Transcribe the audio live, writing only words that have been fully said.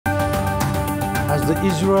As the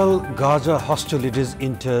Israel-Gaza hostilities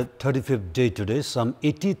enter 35th day today, some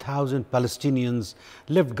 80,000 Palestinians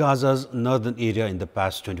left Gaza's northern area in the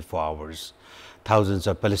past 24 hours. Thousands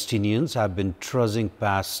of Palestinians have been trudging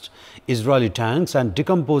past Israeli tanks and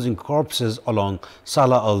decomposing corpses along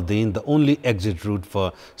Salah al-Din, the only exit route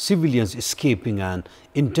for civilians escaping an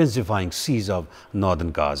intensifying siege of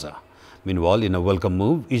northern Gaza. Meanwhile, in a welcome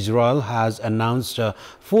move, Israel has announced a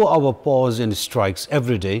 4-hour pause in strikes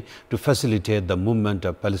every day to facilitate the movement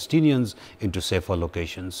of Palestinians into safer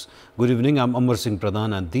locations. Good evening, I'm Amar Singh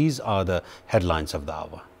Pradhan and these are the headlines of the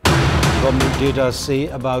hour. Government data say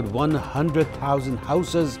about 100,000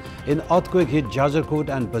 houses in earthquake-hit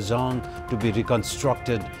Jajarkot and Bajang to be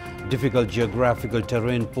reconstructed. Difficult geographical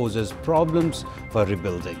terrain poses problems for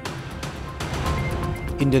rebuilding.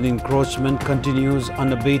 Indian encroachment continues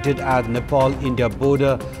unabated at Nepal-India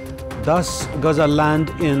border. Thus, Gaza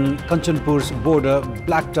land in Kantipur's border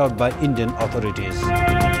blacked out by Indian authorities.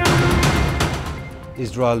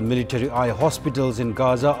 Israel military eye hospitals in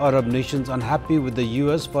Gaza. Arab nations unhappy with the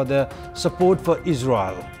US for their support for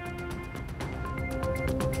Israel.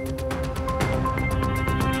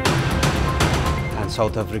 And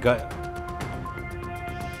South Africa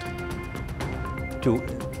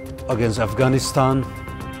against Afghanistan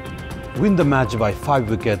win the match by 5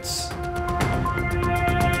 wickets.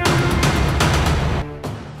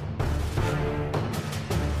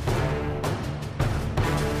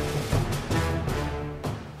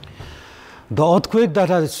 The earthquake that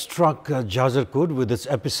has struck Jajarkot with its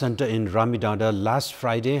epicenter in Ramidada last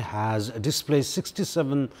Friday has displaced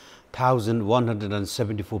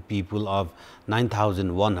 67,174 people of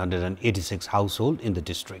 9,186 households in the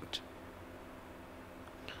district.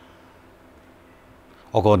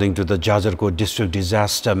 According to the Jajarkot District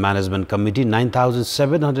Disaster Management Committee,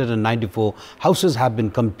 9,794 houses have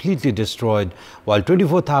been completely destroyed, while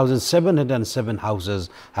 24,707 houses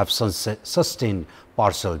have sustained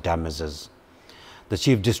partial damages. The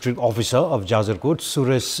Chief District Officer of Jajarkot,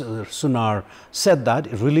 Suresh Sunar, said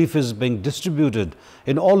that relief is being distributed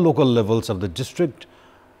in all local levels of the district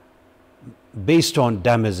based on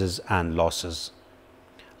damages and losses.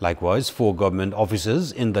 Likewise, 4 government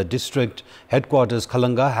offices in the district headquarters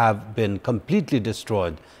Khalanga have been completely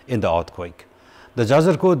destroyed in the earthquake. The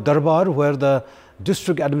Jajarkot Darbar, where the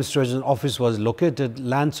district administration office was located,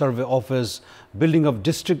 land survey office, building of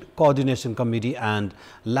district coordination committee and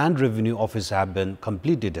land revenue office have been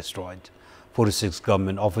completely destroyed. 46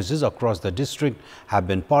 government offices across the district have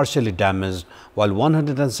been partially damaged, while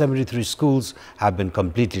 173 schools have been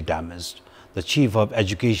completely damaged. The Chief of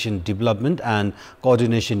Education Development and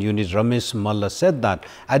Coordination Unit Ramesh Malla said that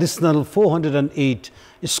additional 408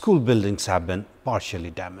 school buildings have been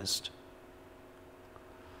partially damaged.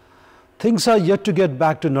 Things are yet to get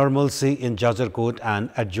back to normalcy in Jajarkot and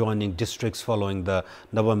adjoining districts following the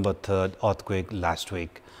November 3rd earthquake last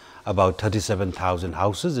week. About 37,000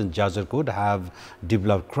 houses in Jajarkot have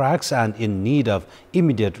developed cracks and in need of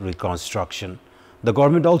immediate reconstruction. The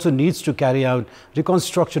government also needs to carry out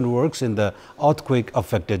reconstruction works in the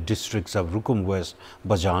earthquake-affected districts of Rukum West,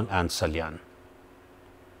 Bajang and Salyan.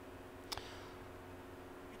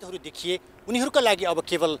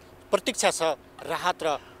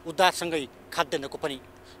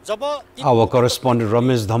 Our correspondent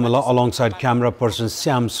Ramesh Dhamala alongside camera person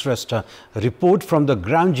Syam Shrestha report from the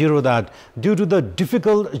ground zero that due to the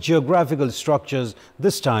difficult geographical structures,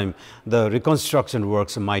 this time the reconstruction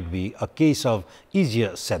works might be a case of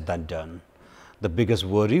easier said than done. The biggest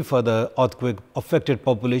worry for the earthquake affected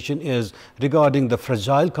population is regarding the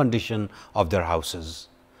fragile condition of their houses.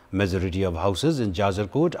 Majority of houses in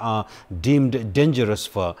Jajarkot are deemed dangerous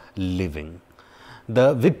for living.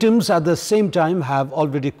 The victims at the same time have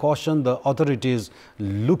already cautioned the authorities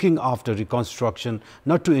looking after reconstruction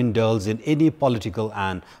not to indulge in any political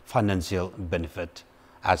and financial benefit.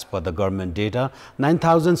 As per the government data,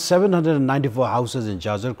 9,794 houses in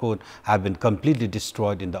Jajarkot have been completely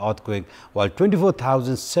destroyed in the earthquake, while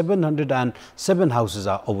 24,707 houses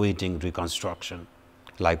are awaiting reconstruction.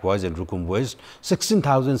 Likewise, in Rukum West,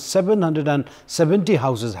 16,770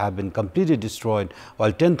 houses have been completely destroyed,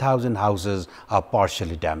 while 10,000 houses are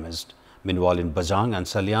partially damaged. Meanwhile, in Bajang and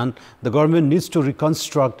Salyan, the government needs to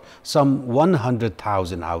reconstruct some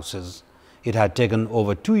 100,000 houses. It had taken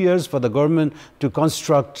over 2 years for the government to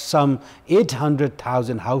construct some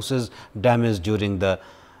 800,000 houses damaged during the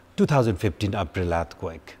 2015 April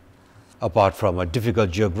earthquake. Apart from a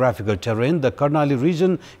difficult geographical terrain, the Karnali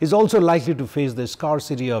region is also likely to face the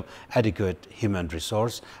scarcity of adequate human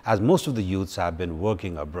resource, as most of the youths have been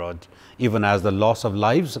working abroad. Even as the loss of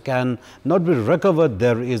lives can not be recovered,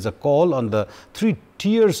 there is a call on the three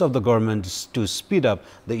tiers of the government to speed up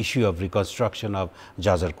the issue of reconstruction of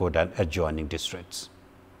Jajarkot and adjoining districts.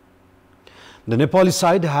 The Nepali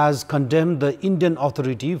side has condemned the Indian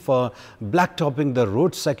authority for blacktopping the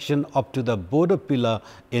road section up to the border pillar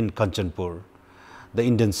in Kanchanpur. The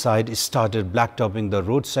Indian side started blacktopping the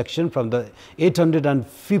road section from the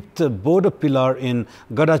 805th border pillar in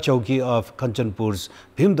Gadachauki of Kanchanpur's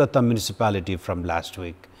Bhimdatta municipality from last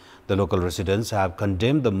week. The local residents have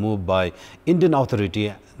condemned the move by Indian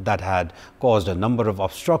authority that had caused a number of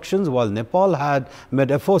obstructions, while Nepal had made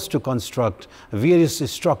efforts to construct various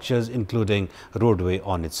structures, including roadway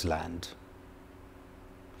on its land.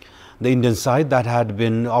 The Indian side that had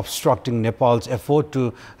been obstructing Nepal's effort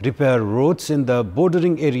to repair roads in the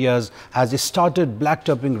bordering areas has started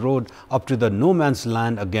blacktopping road up to the no man's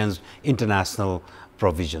land against international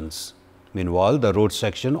provisions. Meanwhile, the road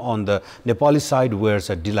section on the Nepali side wears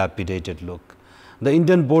a dilapidated look. The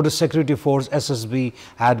Indian Border Security Force SSB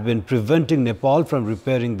had been preventing Nepal from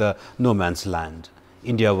repairing the no man's land.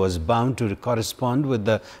 India was bound to correspond with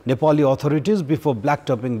the Nepali authorities before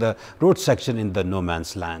blacktopping the road section in the no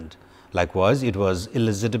man's land. Likewise, it was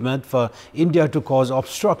illegitimate for India to cause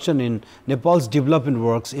obstruction in Nepal's development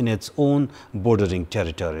works in its own bordering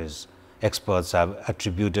territories. Experts have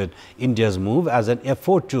attributed India's move as an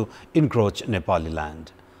effort to encroach Nepali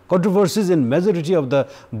land. Controversies in majority of the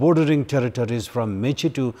bordering territories from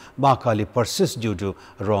Mechi to Mahakali persist due to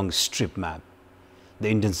wrong strip map. The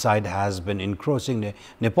Indian side has been encroaching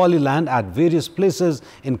Nepali land at various places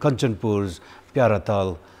in Kanchanpur's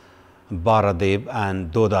Pyaratal, Baradev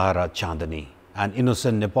and Dodahara Chandani. An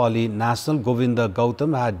innocent Nepali national, Govinda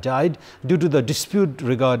Gautam, had died due to the dispute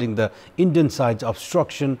regarding the Indian side's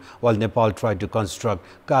obstruction while Nepal tried to construct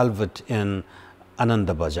culvert in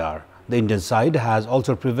Ananda Bazar. The Indian side has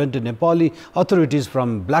also prevented Nepali authorities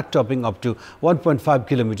from blacktopping up to 1.5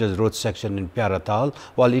 kilometers road section in Pyaratal,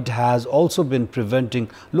 while it has also been preventing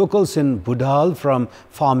locals in Budhal from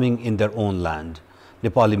farming in their own land.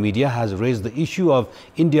 Nepali media has raised the issue of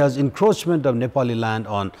India's encroachment of Nepali land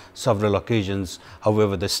on several occasions.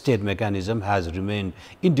 However, the state mechanism has remained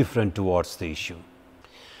indifferent towards the issue.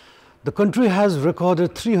 The country has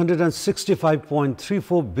recorded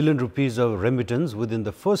 365.34 billion rupees of remittance within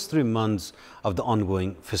the first 3 months of the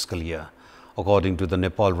ongoing fiscal year. According to the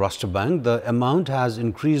Nepal Rashtra Bank, the amount has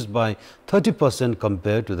increased by 30%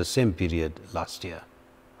 compared to the same period last year.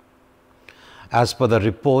 As per the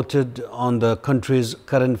reported on the country's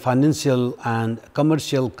current financial and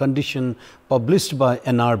commercial condition published by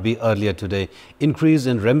NRB earlier today, increase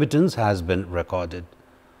in remittance has been recorded.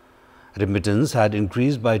 Remittance had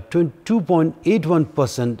increased by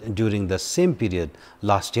 2.81% during the same period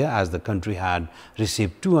last year, as the country had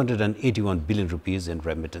received 281 billion rupees in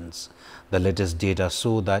remittance. The latest data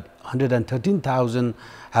show that 113,000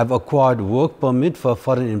 have acquired work permit for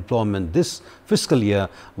foreign employment this fiscal year,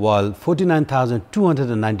 while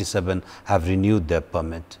 49,297 have renewed their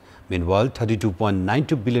permit. Meanwhile,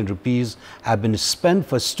 32.92 billion rupees have been spent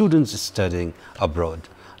for students studying abroad.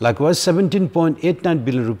 Likewise, 17.89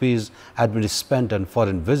 billion rupees had been spent on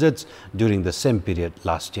foreign visits during the same period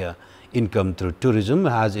last year. Income through tourism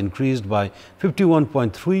has increased by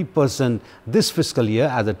 51.3% this fiscal year,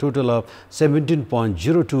 as a total of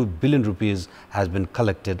 17.02 billion rupees has been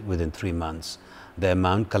collected within 3 months. The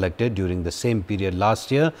amount collected during the same period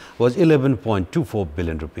last year was 11.24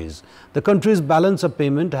 billion rupees. The country's balance of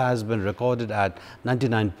payment has been recorded at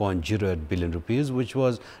 99.08 billion rupees, which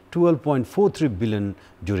was 12.43 billion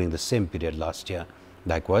during the same period last year.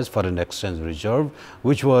 Likewise, foreign exchange reserve,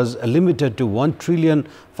 which was limited to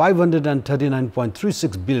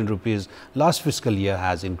 1,539.36 billion rupees last fiscal year,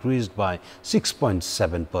 has increased by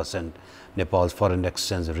 6.7%. Nepal's foreign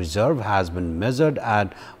exchange reserve has been measured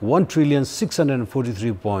at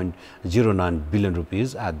 1,643.09 billion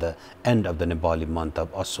rupees at the end of the Nepali month of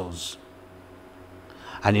Assos.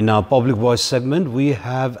 And in our public voice segment, we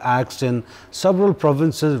have asked in several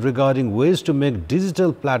provinces regarding ways to make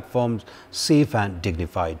digital platforms safe and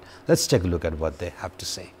dignified. Let's take a look at what they have to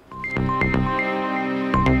say.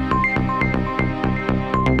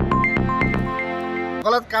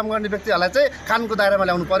 गलत काम गर्ने व्यक्तिहरुलाई चाहिँ कानुनको दायरामा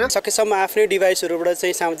ल्याउनु पर्यो। सकेसम्म आफ्नै डिभाइसहरुबाट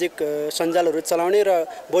चाहिँ सामाजिक सञ्जालहरु चलाउने र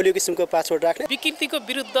बोलियो किसिमको पासवर्ड राख्ने। विकृतिको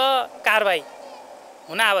विरुद्ध कारबाही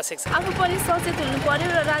हुन आवश्यक छ। आफू पनि सचेत हुनु पर्यो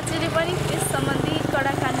र राज्यले पनि यस सम्बन्धी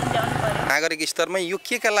कडा कानुन ल्याउनु पर्यो। नागरिक स्तरमा यो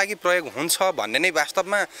के लागि प्रयोग हुन्छ भन्ने नै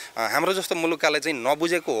वास्तवमा हाम्रो जस्तो मुलुकले चाहिँ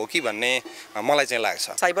नबुझेको हो कि भन्ने मलाई चाहिँ लाग्छ।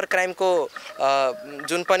 साइबर क्राइमको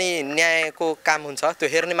जुन पनि न्यायको काम हुन्छ त्यो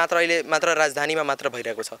हेर्ने मात्र अहिले मात्र राजधानीमा मात्र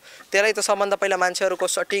भइरहेको छ। त्यसलाई त सबभन्दा पहिला मान्छेहरूको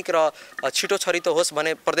सटिक र छिटो छरितो होस्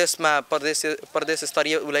भने प्रदेश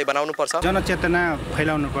स्तरीय उलाई बनाउनु पर्छ। जनचेतना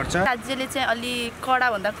फैलाउनु पर्छ। राज्यले चाहिँ अलि कडा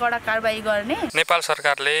भन्दा कडा कारबाही गर्ने। नेपाल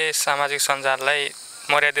सरकारले सामाजिक सञ्जाललाई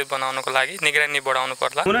मर्यादित बनाउनको लागि निगरानी बढाउनु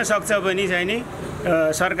पर्ला। हुन सक्छ पनि छैन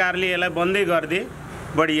सरकारले यसलाई बन्दै गर्दै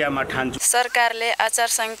बढिया म ठान्छु। सरकारले आचार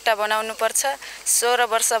संहिता बनाउनु पर्छ। 16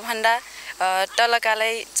 वर्ष भन्दा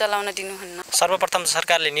टलकालाई चलाउन दिनुहुन्न। सर्वप्रथम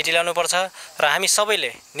सरकारले नीति ल्याउनु पर्छ र हामी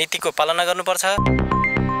सबैले नीतिको पालना गर्नुपर्छ।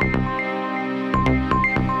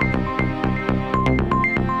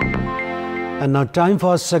 And now time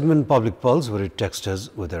for our segment Public Pulse, where it texts us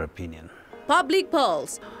with their opinion. Public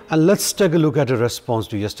Pulse. And let's take a look at a response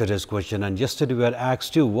to yesterday's question. And yesterday we had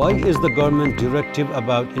asked you, why is the government directive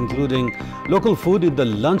about including local food in the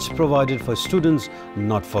lunch provided for students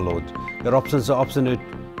not followed? Your options are option A,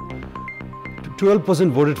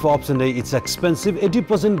 12% voted for option A, it's expensive,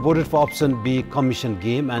 80% voted for option B, commission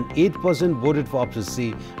game, and 8% voted for option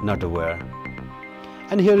C, not aware.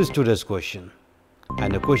 And here is today's question.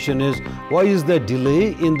 And the question is, why is there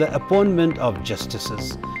delay in the appointment of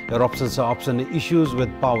justices? Your options are option A, issues with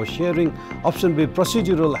power sharing, option B,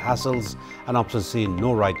 procedural hassles, and option C,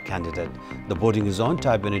 no right candidate. The voting is on.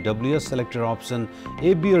 Type in AWS, select your option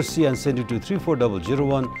A, B or C and send it to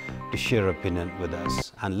 34001 to share your opinion with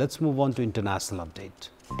us. And let's move on to international update.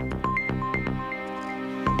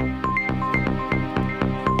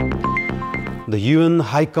 The UN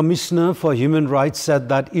High Commissioner for Human Rights said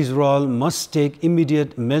that Israel must take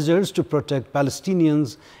immediate measures to protect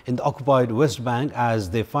Palestinians in the occupied West Bank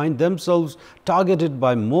as they find themselves targeted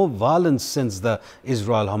by more violence since the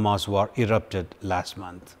Israel-Hamas war erupted last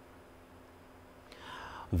month.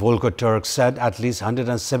 Volker Turk said at least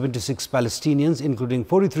 176 Palestinians, including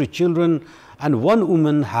 43 children and 1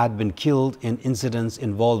 woman, had been killed in incidents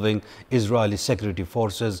involving Israeli security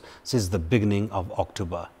forces since the beginning of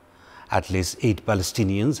October. At least 8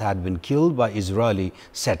 Palestinians had been killed by Israeli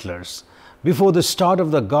settlers. Before the start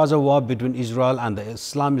of the Gaza war between Israel and the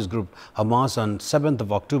Islamist group Hamas on 7th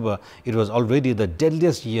of October, it was already the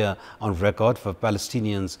deadliest year on record for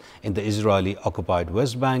Palestinians in the Israeli-occupied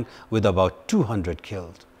West Bank, with about 200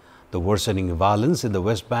 killed. The worsening violence in the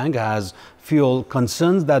West Bank has fueled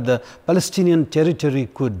concerns that the Palestinian territory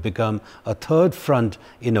could become a third front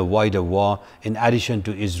in a wider war, in addition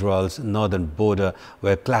to Israel's northern border,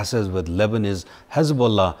 where clashes with Lebanese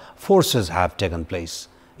Hezbollah forces have taken place.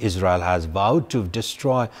 Israel has vowed to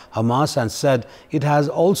destroy Hamas and said it has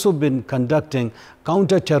also been conducting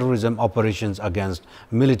counter-terrorism operations against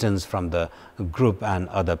militants from the group and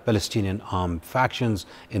other Palestinian armed factions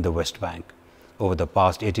in the West Bank. Over the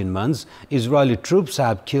past 18 months, Israeli troops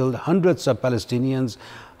have killed hundreds of Palestinians,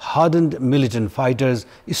 hardened militant fighters,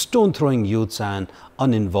 stone-throwing youths and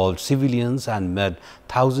uninvolved civilians, and made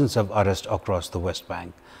thousands of arrests across the West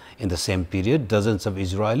Bank. In the same period, dozens of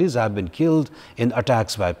Israelis have been killed in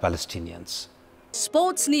attacks by Palestinians.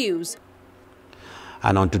 Sports news.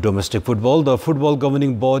 And on to domestic football. The football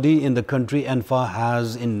governing body in the country, ENFA,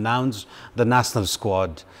 has announced the national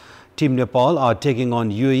squad. Team Nepal are taking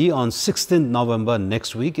on UAE on 16th November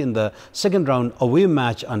next week in the second round away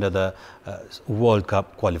match under the World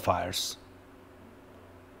Cup qualifiers.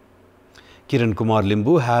 Kiran Kumar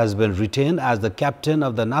Limbu has been retained as the captain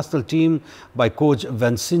of the national team by coach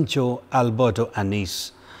Vincenzo Alberto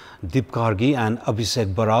Anis. Deep Kargi and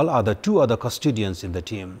Abhishek Baral are the 2 other custodians in the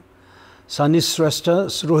team. Sunny Shrestha,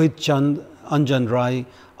 Rohit Chand, Anjan Rai,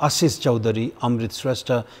 Ashish Chowdhury, Amrit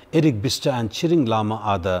Shrestha, Eric Bista and Chiring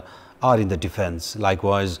Lama are in the defense.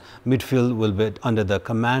 Likewise, midfield will be under the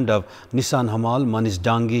command of Nissan Hamal, Manish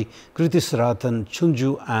Dangi, Kritis Rathan,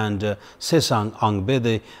 Chunju and Sesang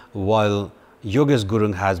Angbede, while Yogesh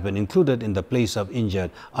Gurung has been included in the place of injured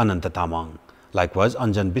Ananta Tamang. Likewise,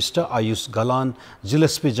 Anjan Bista, Ayush Galan,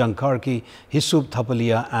 Gillespie Jankarki, Hisub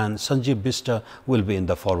Thapalia and Sanjeev Bista will be in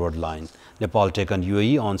the forward line. Nepal take on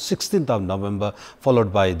UAE on 16th of November,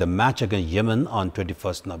 followed by the match against Yemen on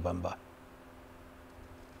 21st November.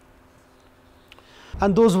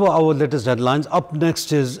 And those were our latest headlines. Up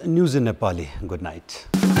next is News in Nepali. Good night.